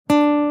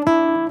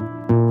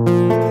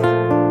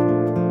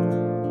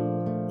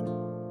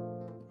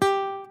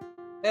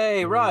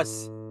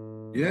Russ,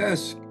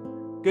 Yes.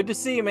 good to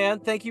see you, man.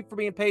 Thank you for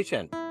being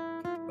patient.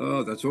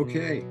 Oh, that's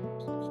okay.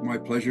 It's my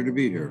pleasure to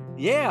be here.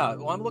 Yeah,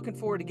 well, I'm looking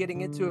forward to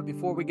getting into it.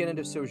 Before we get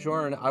into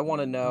Sojourn, I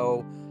want to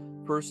know,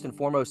 first and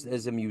foremost,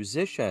 as a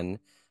musician,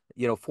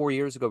 4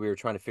 years ago, we were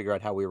trying to figure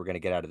out how we were going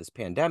to get out of this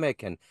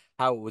pandemic and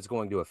how it was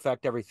going to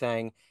affect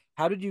everything.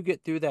 How did you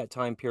get through that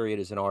time period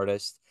as an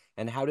artist?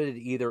 And how did it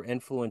either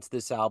influence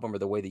this album or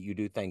the way that you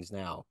do things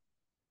now?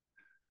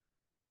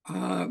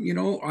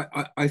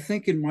 I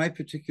think in my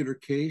particular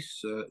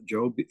case,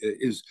 Joe,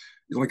 is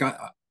like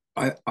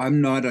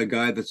I'm not a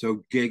guy that's out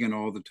gigging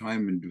all the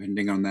time and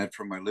depending on that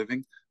for my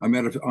living. I'm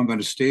at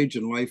a stage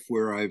in life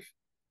where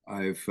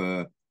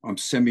I'm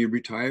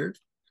semi-retired,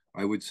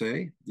 I would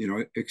say,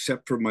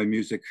 except for my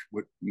music,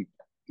 what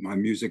my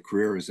music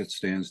career as it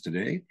stands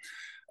today.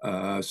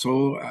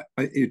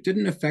 It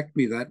didn't affect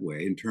me that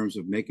way in terms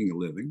of making a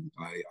living.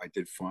 I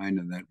did fine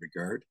in that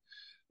regard.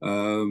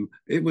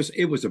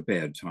 It was a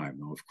bad time,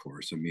 though. Of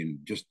course, I mean,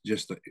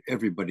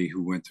 everybody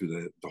who went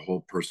through the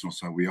whole personal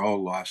side. We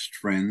all lost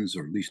friends,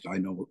 or at least I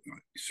know,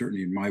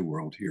 certainly in my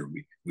world here,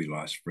 we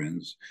lost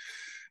friends,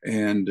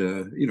 and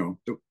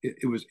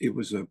it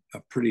was a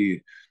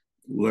pretty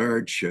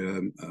large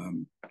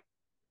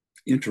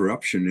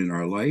interruption in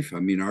our life. I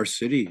mean, our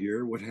city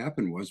here. What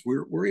happened was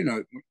we're in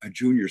a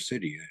junior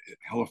city,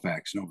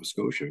 Halifax, Nova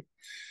Scotia,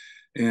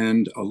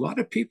 and a lot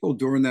of people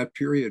during that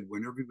period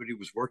when everybody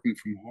was working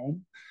from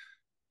home,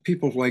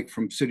 people like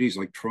from cities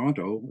like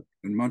Toronto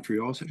and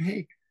Montreal said,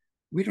 "Hey,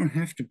 we don't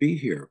have to be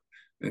here."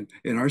 And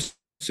our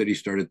city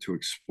started to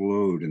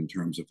explode in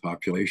terms of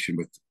population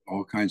with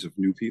all kinds of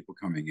new people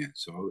coming in.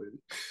 So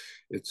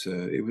it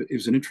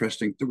was an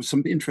interesting, there was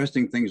some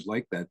interesting things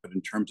like that, but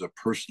in terms of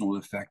personal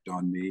effect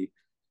on me,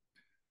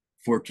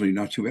 fortunately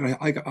not too bad.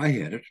 I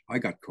had it. I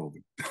got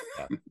COVID.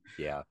 Yeah,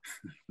 yeah,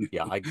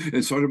 yeah.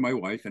 And so did my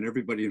wife and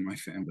everybody in my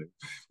family.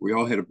 We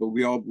all had it, but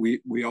we all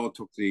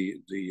took the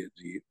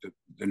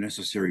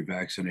necessary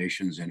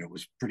vaccinations, and it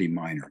was pretty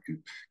minor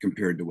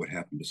compared to what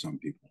happened to some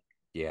people.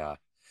 Yeah.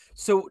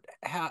 So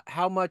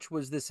how much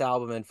was this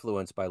album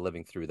influenced by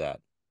living through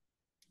that?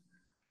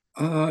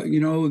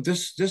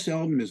 This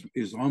album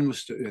is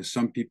almost, as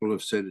some people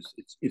have said,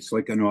 it's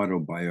like an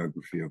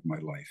autobiography of my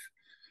life.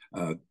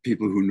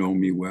 People who know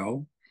me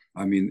well.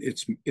 I mean,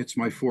 it's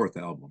my fourth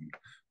album,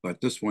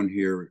 but this one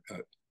here,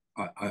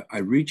 I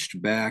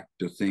reached back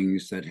to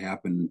things that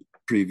happened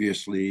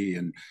previously,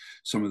 and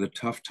some of the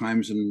tough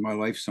times in my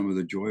life, some of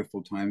the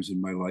joyful times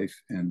in my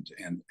life, and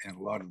a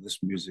lot of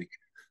this music,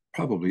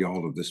 probably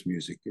all of this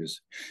music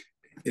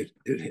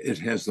it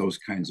has those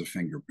kinds of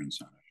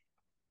fingerprints on it.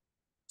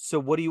 So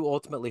what are you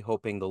ultimately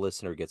hoping the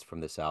listener gets from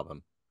this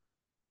album?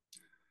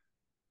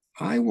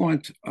 I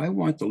want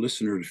the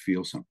listener to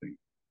feel something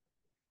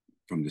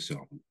from this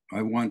album.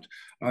 I want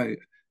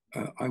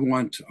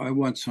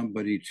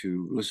somebody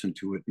to listen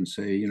to it and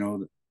say,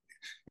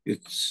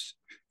 it's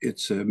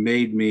it's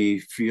made me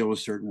feel a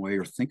certain way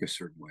or think a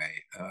certain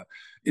way.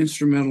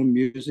 Instrumental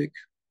music,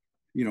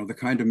 the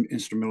kind of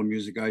instrumental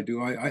music I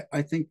do,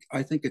 I think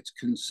it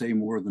can say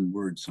more than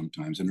words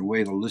sometimes. In a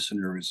way, the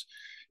listener is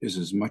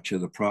as much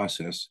of the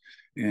process,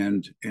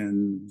 and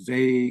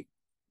they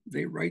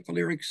write the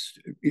lyrics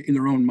in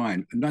their own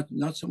mind,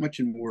 not so much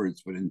in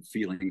words, but in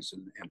feelings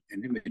and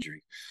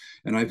imagery.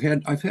 And I've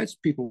had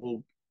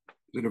people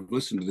that have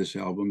listened to this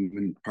album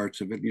and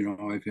parts of it.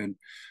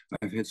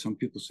 I've had some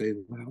people say,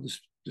 "Wow,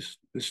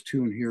 this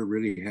tune here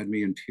really had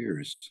me in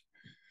tears."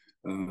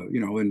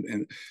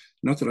 And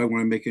not that I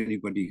want to make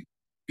anybody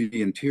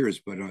be in tears,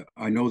 but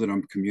I know that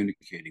I'm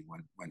communicating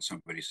when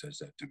somebody says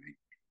that to me,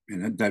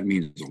 and that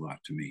means a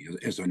lot to me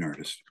as an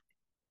artist.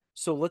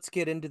 So let's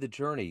get into the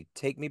journey.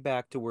 Take me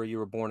back to where you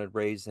were born and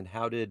raised, and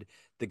how did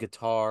the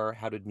guitar,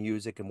 how did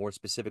music, and more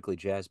specifically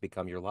jazz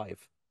become your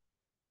life?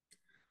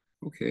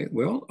 Okay,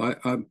 well,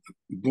 I'm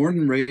born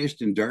and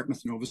raised in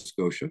Dartmouth, Nova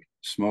Scotia,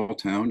 small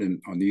town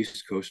on the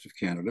east coast of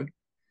Canada.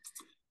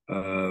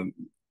 Uh,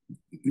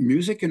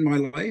 Music in my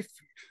life,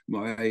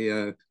 my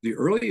the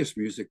earliest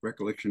music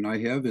recollection I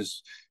have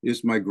is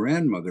my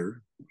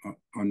grandmother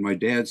on my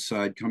dad's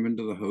side coming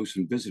to the house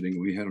and visiting.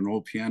 We had an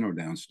old piano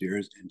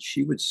downstairs, and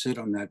she would sit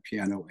on that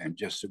piano, and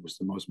just it was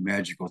the most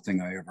magical thing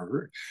I ever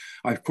heard.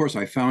 Of course,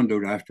 I found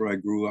out after I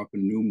grew up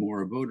and knew more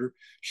about her,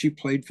 she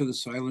played for the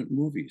silent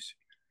movies,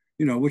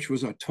 which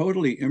was a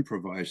totally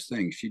improvised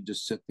thing. She'd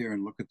just sit there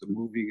and look at the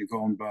movie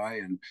going by,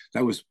 and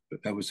that was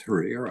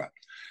her era.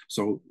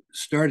 So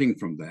starting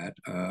from that,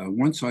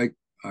 once I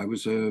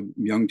was a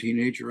young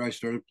teenager, I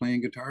started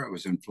playing guitar. I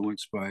was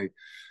influenced by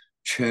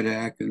Chet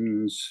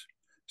Atkins,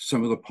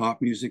 some of the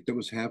pop music that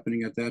was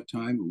happening at that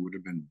time. It would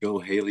have been Bill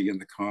Haley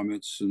and the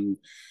Comets, and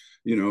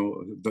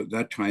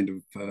that kind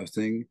of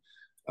thing.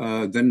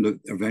 Then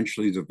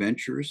eventually the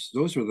Ventures.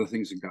 Those were the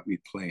things that got me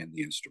playing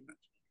the instrument.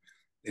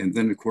 And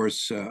then, of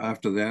course,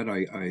 after that,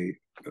 I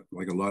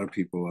like a lot of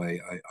people,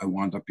 I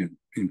wound up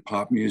in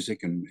pop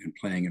music and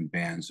playing in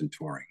bands and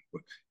touring,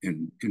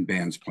 in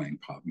bands playing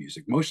pop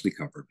music, mostly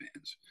cover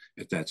bands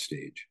at that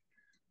stage.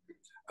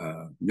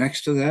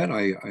 Next to that,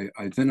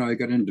 I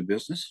got into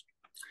business.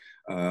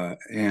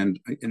 And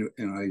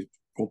I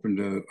opened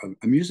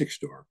a music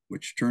store,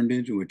 which turned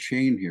into a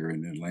chain here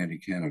in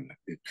Atlantic Canada.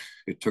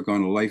 It took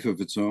on a life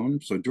of its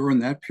own. So during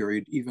that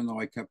period, even though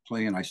I kept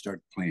playing, I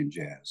started playing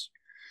jazz.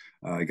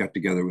 I got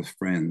together with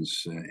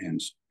friends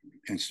and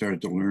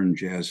started to learn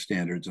jazz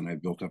standards, and I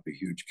built up a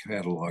huge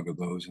catalog of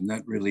those, and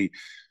that really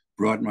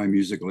brought my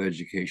musical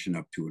education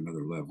up to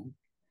another level.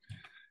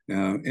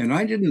 And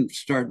I didn't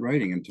start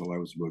writing until I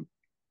was about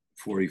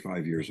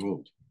 45 years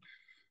old.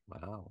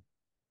 Wow.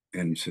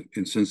 And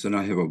since then,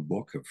 I have a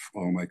book of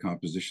all my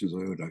compositions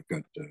out. I've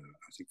got,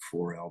 I think,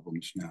 4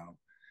 albums now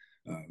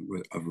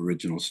of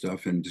original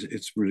stuff, and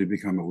it's really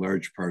become a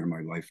large part of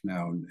my life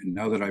now. And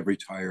now that I've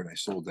retired, I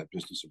sold that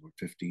business about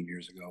 15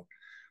 years ago.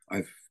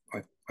 I've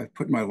I've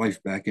put my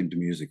life back into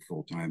music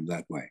full time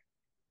that way.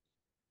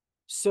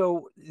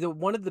 So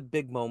one of the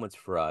big moments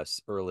for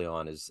us early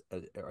on is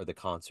are the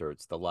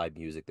concerts, the live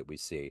music that we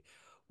see.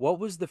 What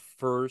was the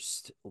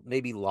first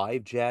maybe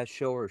live jazz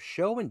show or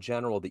show in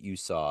general that you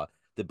saw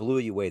that blew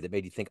you away that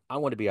made you think, I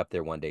want to be up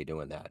there one day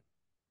doing that?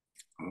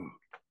 Oh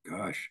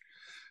gosh.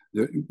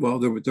 There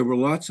were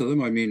lots of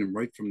them. I mean,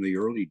 right from the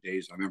early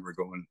days, I remember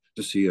going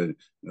to see a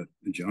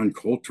John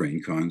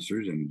Coltrane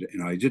concert, and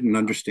I didn't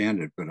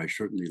understand it, but I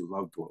certainly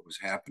loved what was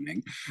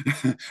happening.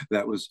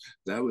 That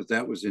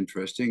was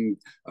interesting.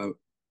 When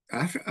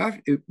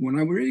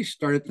I really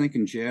started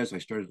thinking jazz, I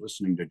started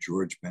listening to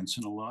George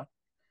Benson a lot.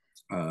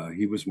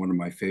 He was one of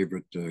my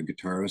favorite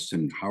guitarists,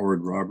 and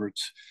Howard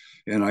Roberts.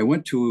 And I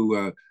went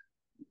to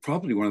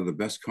probably one of the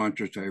best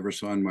concerts I ever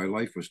saw in my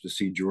life was to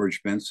see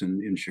George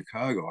Benson in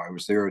Chicago. I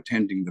was there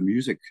attending the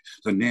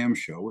NAMM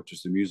show, which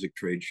is the music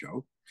trade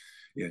show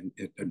at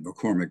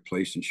McCormick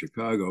Place in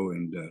Chicago.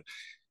 And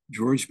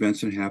George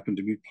Benson happened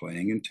to be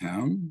playing in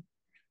town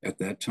at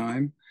that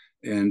time.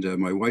 And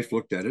my wife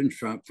looked at it and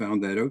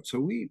found that out. So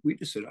we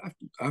just said,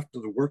 after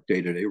the work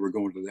day today, we're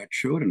going to that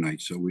show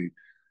tonight. So we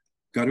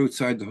got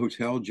outside the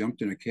hotel,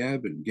 jumped in a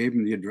cab, and gave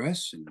him the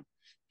address.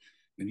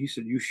 And he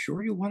said, "You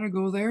sure you want to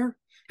go there?"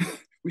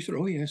 We said,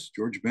 "Oh yes,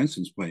 George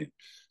Benson's playing."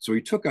 So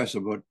he took us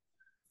about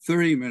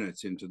 30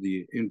 minutes into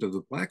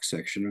the black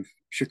section of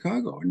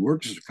Chicago, and we're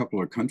just a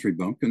couple of country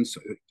bumpkins.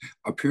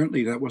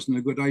 Apparently, that wasn't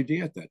a good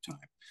idea at that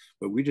time,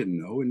 but we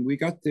didn't know. And we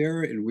got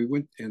there, and we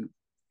went, and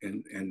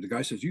the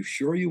guy says, "You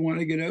sure you want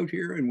to get out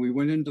here?" And we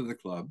went into the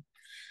club,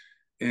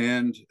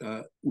 and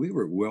we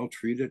were well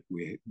treated.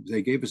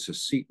 They gave us a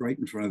seat right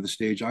in front of the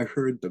stage. I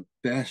heard the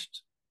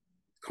best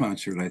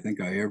concert I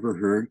think I ever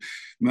heard.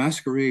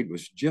 Masquerade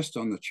was just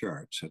on the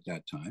charts at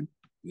that time,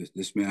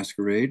 this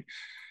Masquerade.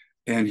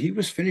 And he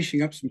was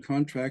finishing up some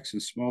contracts in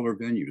smaller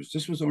venues.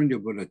 This was only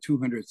about a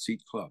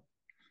 200-seat club.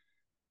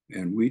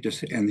 And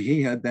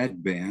he had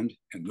that band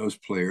and those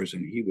players,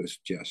 and he was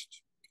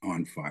just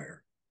on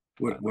fire.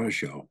 What a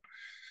show.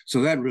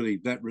 So that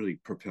really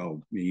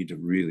propelled me to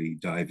really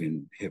dive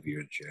in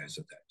heavier jazz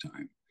at that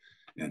time.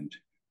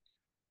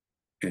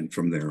 And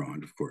from there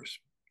on, of course.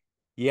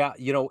 Yeah,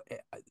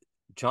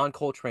 John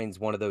Coltrane's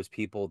one of those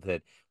people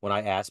that when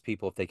I ask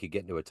people if they could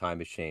get into a time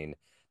machine,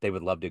 they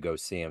would love to go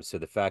see him. So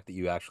the fact that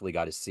you actually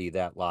got to see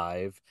that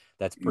live,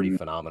 that's pretty Mm,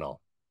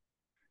 phenomenal.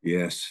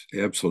 yes,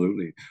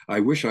 absolutely.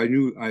 I wish I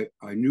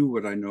knew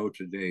what I know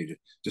today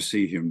to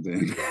see him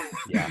then, Yeah,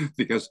 yeah.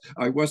 because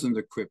I wasn't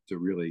equipped to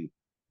really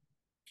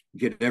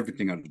get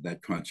everything out of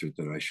that concert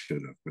that I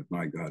should have. But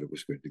my God, it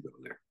was good to go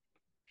there.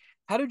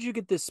 How did you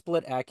get this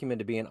split acumen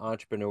to be an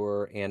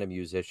entrepreneur and a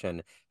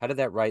musician? How did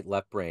that right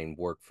left brain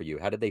work for you?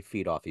 How did they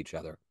feed off each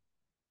other?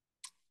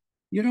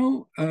 You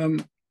know,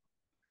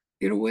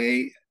 in a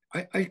way,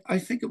 I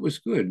think it was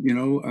good.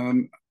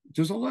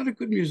 There's a lot of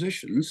good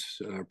musicians,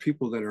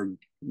 people that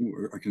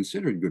are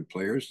considered good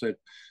players that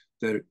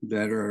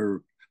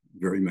are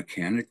very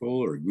mechanical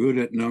or good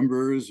at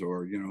numbers,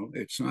 or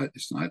it's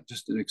not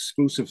just an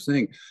exclusive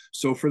thing.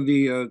 So for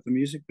the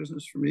music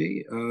business for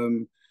me,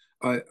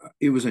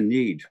 it was a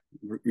need,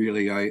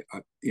 really.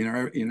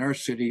 In our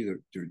city,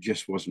 there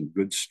just wasn't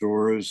good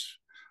stores,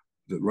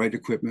 the right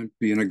equipment.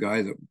 Being a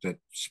guy that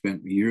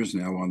spent years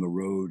now on the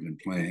road and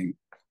playing,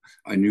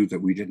 I knew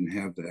that we didn't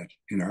have that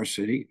in our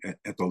city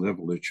at the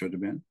level it should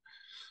have been.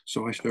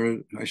 So I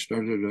started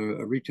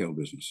a retail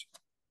business.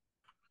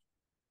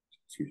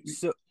 Excuse me.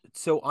 So,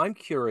 so I'm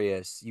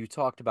curious, you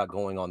talked about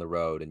going on the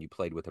road and you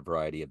played with a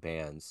variety of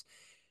bands.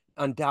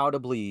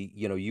 Undoubtedly,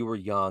 you were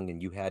young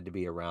and you had to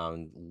be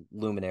around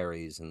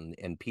luminaries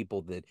and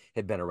people that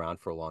had been around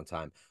for a long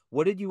time.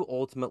 What did you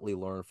ultimately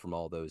learn from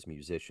all those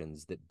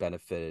musicians that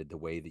benefited the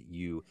way that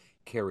you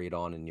carried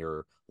on in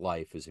your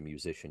life as a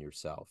musician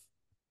yourself?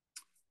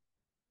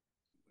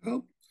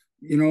 Well,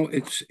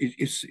 it's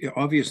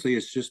obviously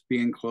it's just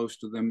being close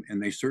to them,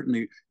 and they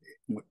certainly,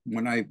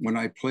 when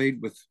I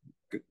played with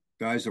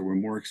guys that were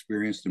more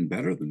experienced and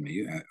better than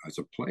me as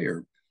a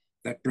player,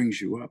 that brings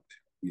you up.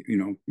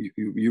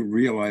 You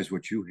realize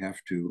what you have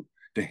to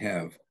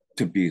have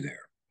to be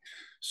there.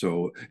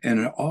 So,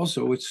 and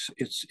also it's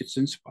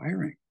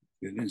inspiring.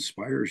 It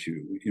inspires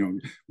you.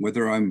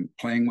 Whether I'm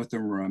playing with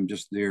them or I'm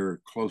just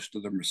there close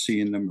to them or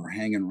seeing them or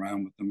hanging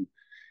around with them,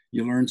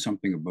 you learn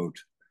something about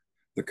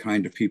the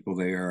kind of people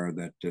they are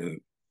that,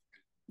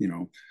 you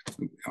know,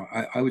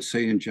 I would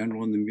say in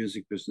general in the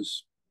music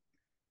business,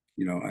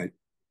 you know,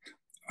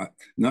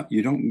 not,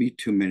 you don't meet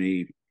too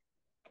many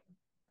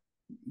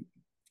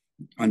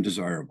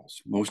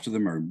undesirables. Most of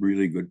them are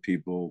really good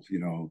people. You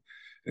know,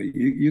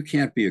 you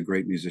can't be a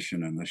great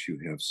musician unless you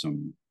have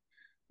some,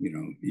 you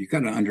know, you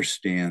got to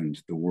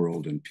understand the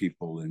world and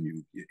people, and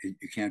you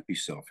can't be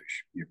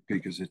selfish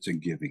because it's a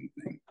giving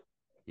thing.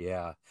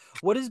 Yeah.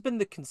 What has been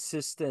the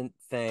consistent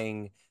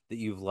thing that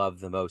you've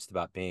loved the most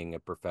about being a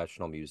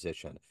professional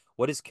musician?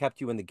 What has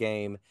kept you in the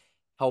game,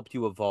 helped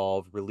you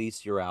evolve,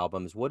 release your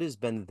albums? What has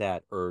been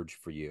that urge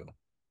for you?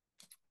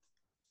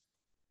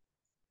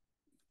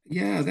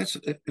 Yeah, that's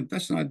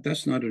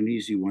not an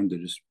easy one to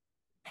just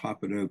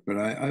pop it out. But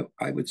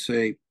I would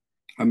say,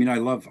 I mean, I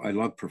love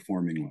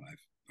performing live.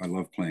 I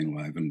love playing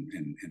live, and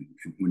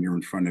when you're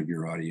in front of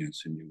your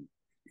audience and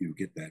you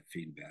get that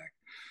feedback,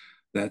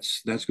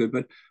 that's good.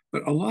 But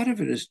a lot of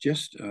it is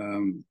just,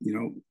 you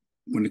know,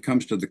 when it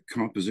comes to the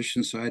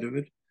composition side of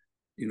it,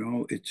 you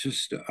know, it's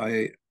just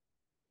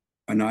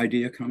an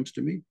idea comes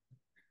to me,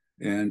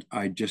 and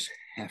I just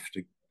have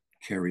to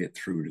carry it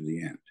through to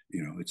the end.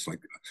 You know, it's like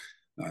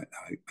I,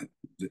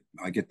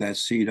 I get that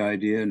seed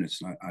idea, and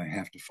it's not, I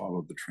have to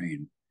follow the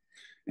train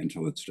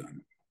until it's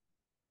done.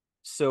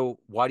 So,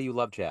 why do you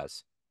love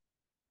jazz?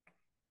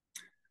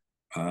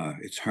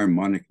 It's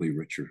harmonically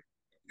richer.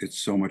 It's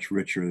so much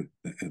richer.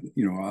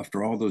 You know,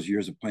 after all those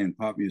years of playing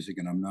pop music,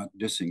 and I'm not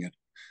dissing it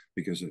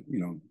because you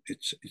know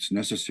it's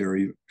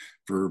necessary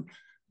for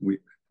we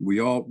we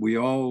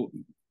all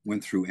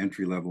went through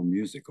entry level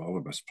music, all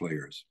of us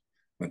players.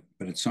 But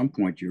at some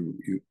point, you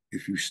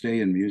if you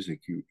stay in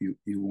music, you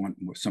want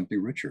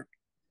something richer.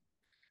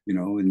 You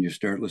know, and you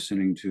start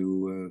listening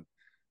to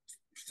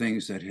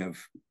things that have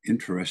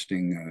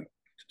interesting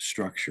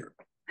structure,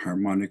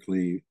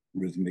 harmonically,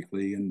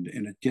 rhythmically, and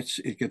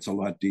it gets a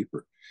lot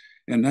deeper,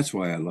 and that's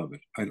why I love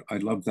it. I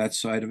love that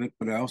side of it,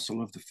 but I also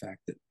love the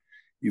fact that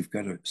you've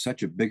got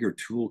such a bigger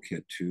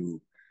toolkit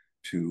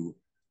to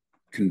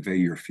convey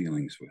your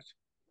feelings with.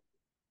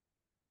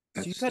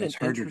 So, you've had an That's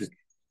harder to. interest.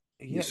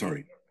 Yeah, Yeah, yeah.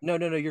 sorry. No,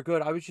 no, no, you're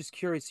good. I was just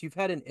curious. You've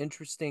had an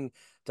interesting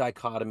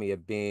dichotomy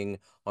of being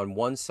on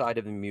one side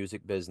of the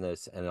music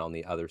business and on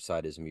the other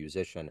side as a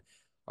musician.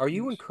 Are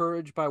you Yes.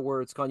 encouraged by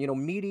where it's gone? You know,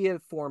 media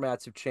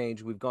formats have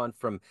changed. We've gone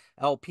from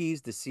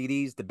LPs to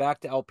CDs to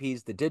back to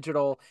LPs to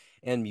digital,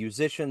 and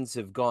musicians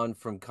have gone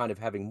from kind of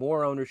having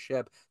more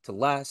ownership to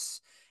less.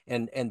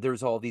 And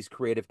there's all these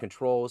creative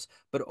controls.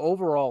 But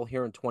overall,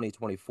 here in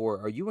 2024,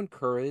 are you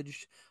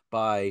encouraged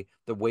by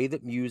the way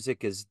that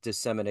music is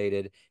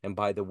disseminated and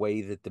by the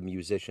way that the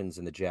musicians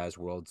in the jazz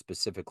world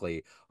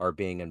specifically are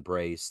being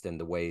embraced and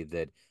the way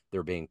that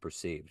they're being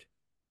perceived?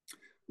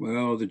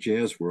 Well, the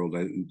jazz world,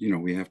 you know,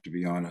 we have to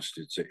be honest.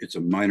 It's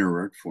a minor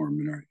art form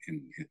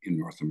in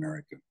North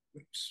America.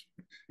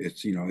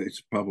 It's you know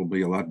it's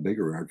probably a lot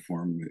bigger art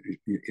form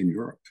in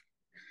Europe.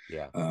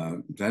 Yeah,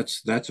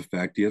 That's a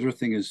fact. The other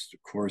thing is,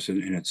 of course,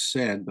 and it's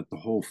sad, but the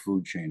whole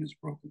food chain is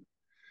broken.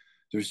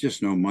 There's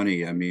just no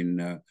money. I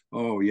mean,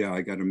 oh yeah,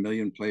 I got a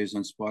million plays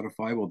on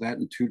Spotify. Well, that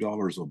and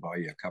 $2 will buy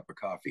you a cup of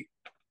coffee.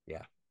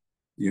 yeah,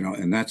 You know,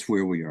 and that's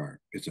where we are.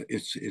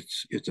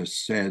 It's a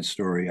sad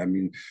story. I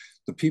mean,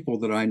 the people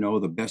that I know,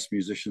 the best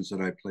musicians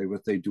that I play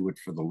with, they do it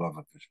for the love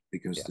of it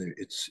because yeah.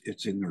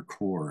 it's in their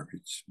core.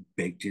 It's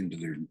baked into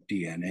their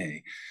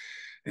DNA,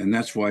 and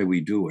that's why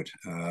we do it.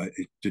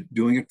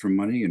 Doing it for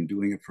money and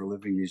doing it for a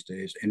living these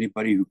days,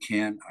 anybody who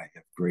can, I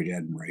have great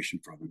admiration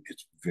for them.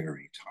 It's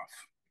very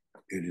tough.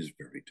 It is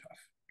very tough.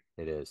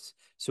 It is.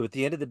 So at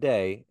the end of the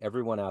day,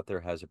 everyone out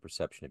there has a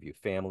perception of you,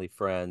 family,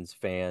 friends,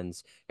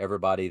 fans,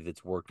 everybody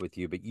that's worked with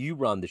you, but you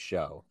run the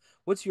show.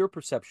 What's your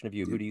perception of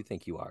you? Yeah. Who do you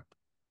think you are?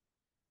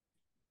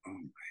 Oh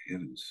my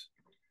heavens.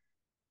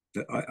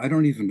 I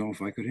don't even know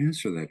if I could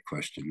answer that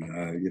question.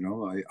 You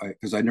know,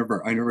 because I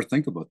never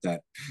think about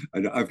that.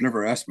 I've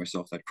never asked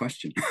myself that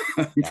question.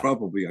 Yeah,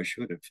 Probably I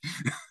should have.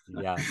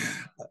 yeah,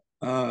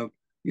 uh,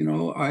 you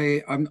know,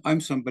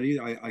 I'm somebody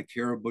I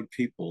care about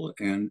people,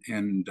 and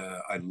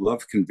I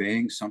love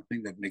conveying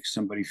something that makes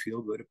somebody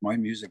feel good. If my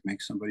music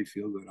makes somebody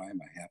feel good, I'm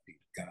a happy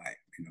guy.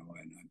 You know,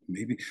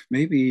 and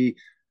maybe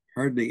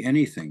hardly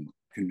anything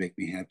can make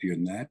me happier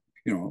than that.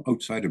 You know,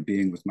 outside of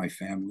being with my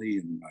family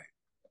and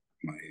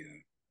my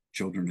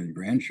children and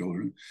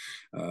grandchildren,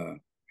 uh,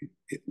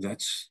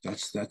 that's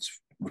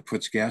what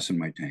puts gas in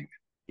my tank.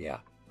 yeah,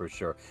 for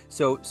sure.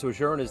 So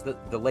Sojourn is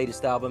the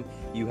latest album.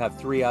 You have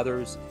three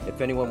others. If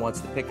anyone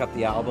wants to pick up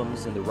the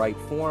albums in the right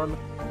form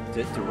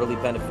to really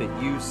benefit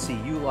you, see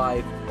you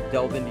live,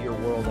 delve into your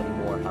world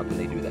anymore, how can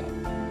they do that?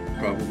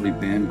 Probably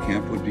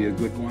Bandcamp would be a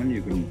good one.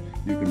 You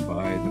can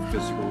buy the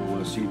physical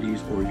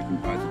CDs or you can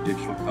buy the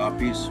digital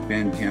copies.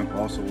 Bandcamp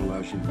also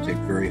allows you to take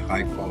very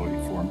high quality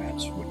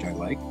formats, which I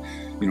like.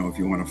 You know, if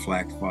you want a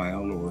FLAC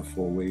file or a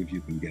full wave,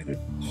 you can get it.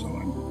 So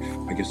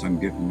I guess I'm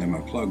giving them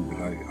a plug, but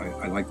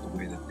I like the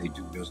way that they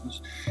do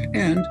business.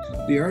 And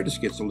the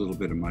artist gets a little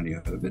bit of money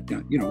out of it.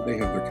 You know, they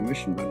have their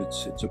commission, but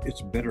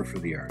it's better for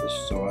the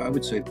artist. So I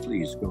would say,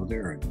 please go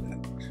there.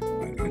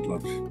 And I'd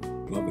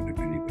love it if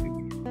anybody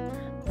would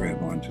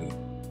grab onto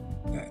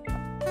that.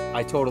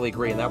 I totally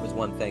agree. And that was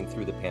one thing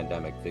through the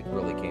pandemic that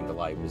really came to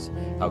light, was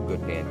how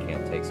good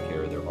Bandcamp takes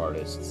care of their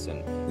artists.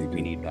 And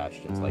we need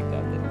bastions like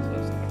that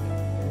exist.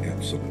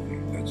 Absolutely.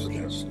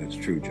 That's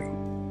true, Joe.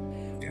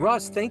 Yeah.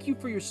 Russ, thank you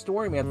for your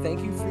story, man.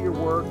 Thank you for your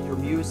work, your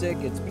music.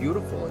 It's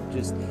beautiful.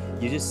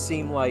 You just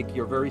seem like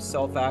you're a very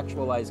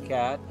self-actualized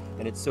cat,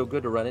 and it's so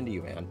good to run into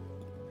you, man.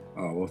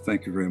 Oh, well,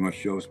 thank you very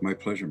much, Joe. It's my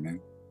pleasure, man.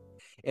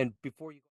 And before you